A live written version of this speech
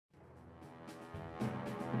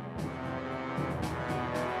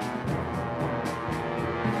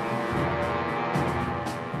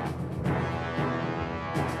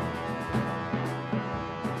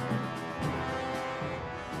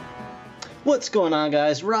What's going on,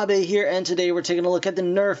 guys? Rob A here, and today we're taking a look at the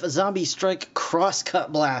NERF Zombie Strike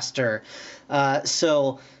Crosscut Blaster.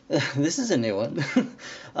 This is a new one.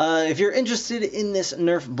 If you're interested in this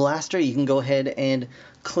NERF blaster, you can go ahead and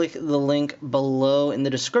click the link below in the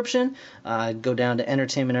description. Go down to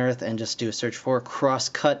Entertainment Earth and just do a search for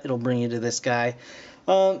Crosscut. It'll bring you to this guy.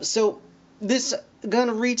 This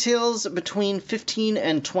gun retails between $15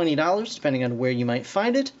 and $20, depending on where you might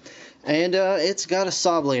find it. And it's got a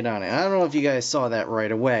saw blade on it. I don't know if you guys saw that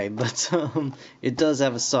right away, but it does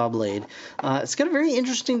have a saw blade. It's got a very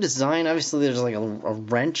interesting design. Obviously, there's like a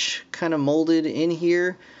wrench kind of molded in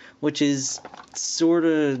here, which is sort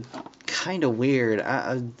of kind of weird.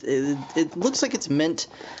 It looks like it's meant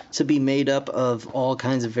to be made up of all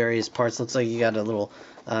kinds of various parts. Looks like you got a little,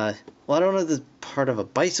 well, I don't know if it's part of a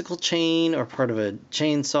bicycle chain or part of a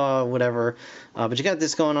chainsaw or whatever, but you got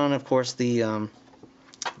this going on, of course, the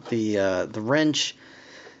wrench,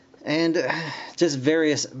 and just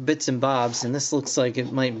various bits and bobs. And this looks like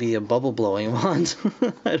it might be a bubble blowing wand.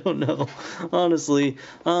 I don't know, honestly.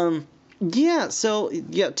 Yeah, so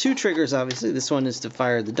yeah, two triggers, obviously. This one is to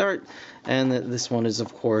fire the dart, and this one is,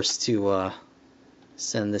 of course, to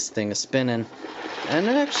send this thing a spinning. And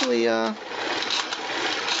it actually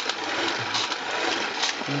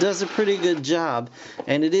does a pretty good job,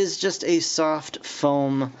 and it is just a soft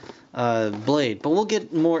foam blade, but we'll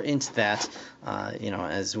get more into that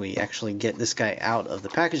as we actually get this guy out of the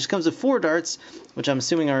package. It comes with 4 darts, which I'm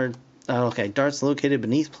assuming are darts located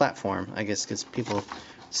beneath platform, I guess, because people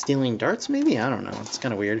stealing darts, maybe? I don't know, it's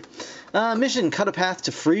kind of weird. Mission: cut a path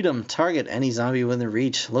to freedom, target any zombie within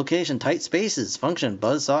reach, location: tight spaces, function: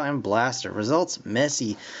 buzzsaw and blaster, results: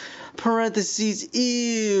 messy, parentheses,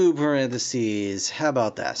 ew, parentheses, how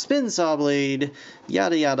about that, spin saw blade,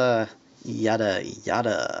 yada yada yada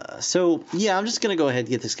yada. So yeah, I'm just gonna go ahead and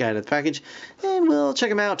get this guy out of the package, and we'll check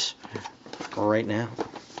him out right now.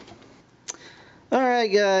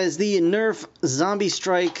 Alright guys, the NERF Zombie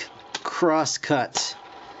Strike Crosscut.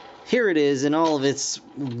 Here it is in all of its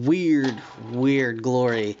weird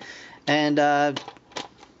glory. And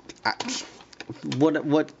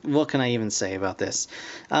what can I even say about this?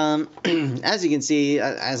 As you can see,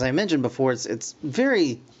 as I mentioned before, it's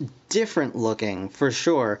very different looking for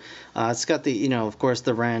sure. It's got the, of course,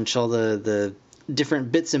 the wrench, all the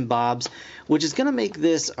different bits and bobs, which is gonna make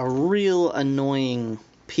this a real annoying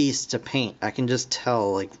piece to paint. I can just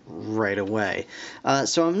tell, like, right away.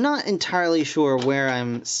 So I'm not entirely sure where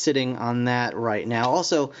I'm sitting on that right now.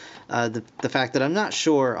 Also, the fact that I'm not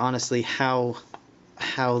sure, honestly, how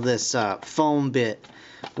this foam bit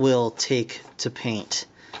will take to paint.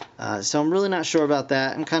 So I'm really not sure about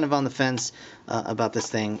that. I'm kind of on the fence about this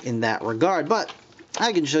thing in that regard, but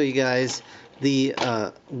I can show you guys the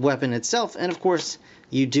weapon itself. And of course,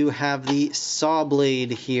 you do have the saw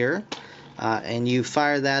blade here, and you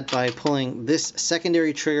fire that by pulling this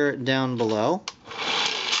secondary trigger down below.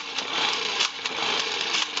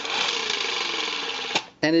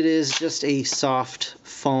 And it is just a soft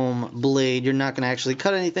foam blade. You're not going to actually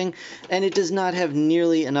cut anything, and it does not have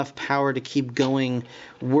nearly enough power to keep going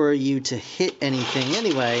were you to hit anything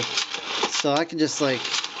anyway. So I can just, like,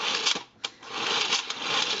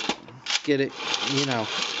 get it,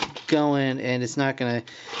 going, and it's not going to...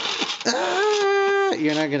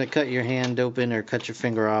 You're not going to cut your hand open or cut your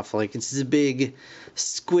finger off. Like, it's a big,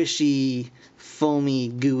 squishy, foamy,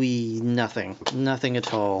 gooey nothing. Nothing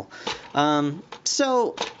at all.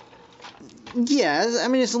 So, yeah, I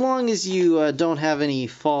mean, as long as you don't have any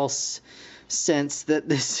false sense that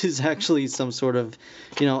this is actually some sort of,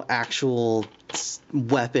 actual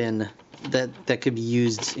weapon that could be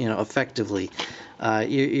used, effectively,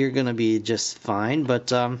 you're going to be just fine.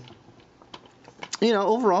 But,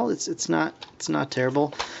 overall, it's not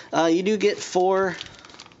terrible. You do get 4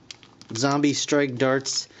 zombie strike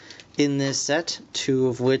darts in this set, 2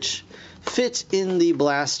 of which fit in the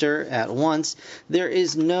blaster at once. There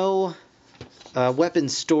is no weapon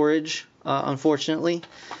storage, unfortunately,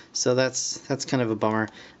 so that's kind of a bummer.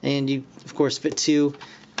 And you, of course, fit 2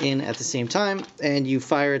 in at the same time, and you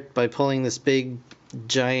fire it by pulling this big,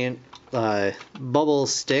 giant bubble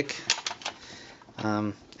stick,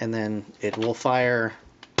 and then it will fire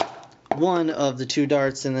one of the 2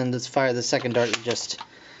 darts, and then just fire the second dart. You just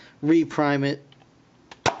reprime it,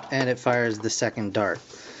 and it fires the second dart.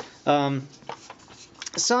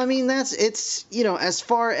 So I mean, it's as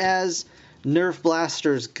far as NERF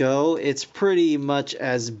blasters go, it's pretty much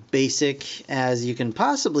as basic as you can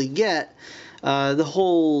possibly get. The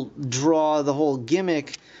whole draw, the whole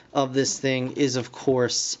gimmick of this thing is, of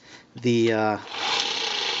course, the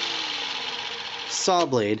saw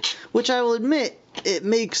blade, which I will admit, it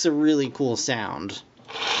makes a really cool sound.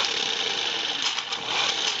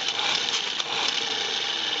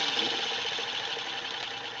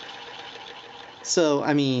 So,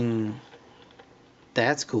 I mean,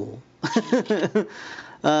 that's cool.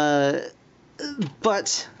 uh,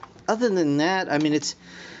 but other than that, I mean, it's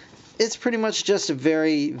pretty much just a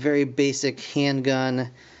very, very basic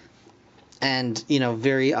handgun and, you know,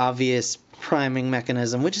 very obvious priming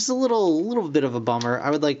mechanism, which is a little bit of a bummer.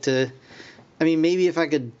 I would like to, I mean, maybe if I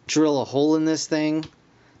could drill a hole in this thing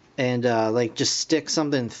and like just stick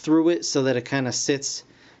something through it so that it kind of sits,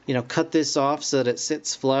 you know, cut this off so that it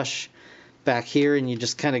sits flush back here, and you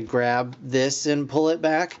just kind of grab this and pull it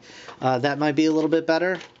back. That might be a little bit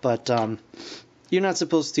better, but you're not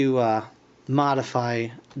supposed to modify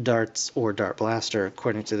darts or dart blaster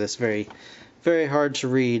according to this very, very hard to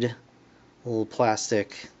read little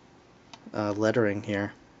plastic lettering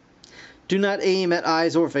here. Do not aim at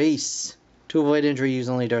eyes or face. To avoid injury, use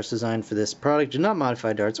only darts designed for this product. Do not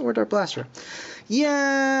modify darts or dart blaster.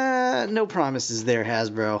 Yeah, no promises there,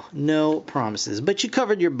 Hasbro. No promises. But you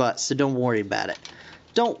covered your butt, so don't worry about it.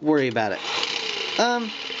 Don't worry about it.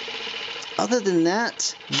 Other than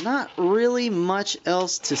that, not really much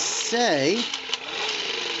else to say.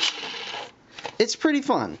 It's pretty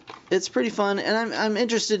fun. It's pretty fun, and I'm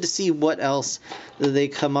interested to see what else they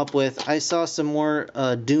come up with. I saw some more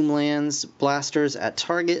Doomlands blasters at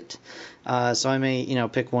Target, so I may, you know,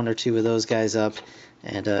 pick one or two of those guys up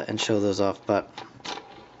and show those off. But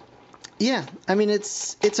yeah, I mean,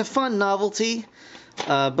 it's a fun novelty,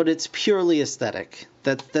 but it's purely aesthetic.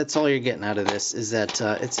 That's all you're getting out of this, is that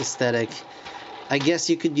it's aesthetic. I guess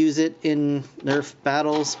you could use it in Nerf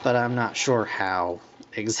battles, but I'm not sure how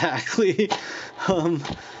exactly.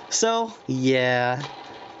 So yeah,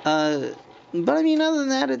 but I mean, other than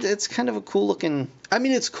that, it's kind of a cool looking. I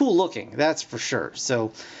mean, it's cool looking, that's for sure.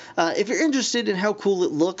 So if you're interested in how cool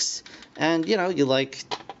it looks, and you know, you like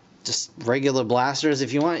just regular blasters,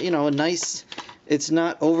 if you want, you know, a nice, it's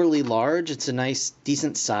not overly large, it's a nice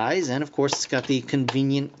decent size, and of course it's got the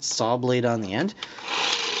convenient saw blade on the end.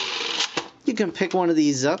 You can pick one of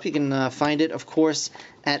these up. You can find it, of course,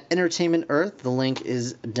 at Entertainment Earth. The link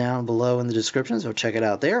is down below in the description, so check it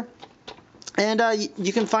out there. And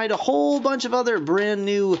you can find a whole bunch of other brand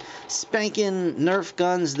new spanking Nerf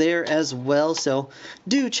guns there as well, so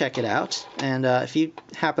do check it out. And if you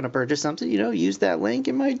happen to purchase something, you know, use that link.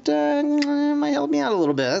 It might help me out a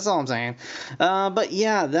little bit. That's all I'm saying. But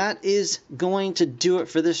yeah, that is going to do it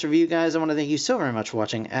for this review, guys. I want to thank you so very much for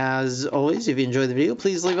watching. As always, if you enjoyed the video,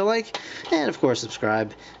 please leave a like, and of course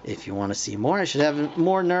subscribe if you want to see more. I should have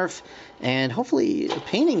more Nerf and hopefully a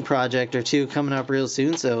painting project or two coming up real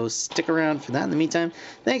soon, so stick around for that. In the meantime,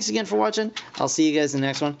 thanks again for watching. I'll see you guys in the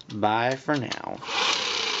next one. Bye for now.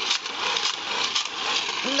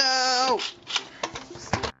 No!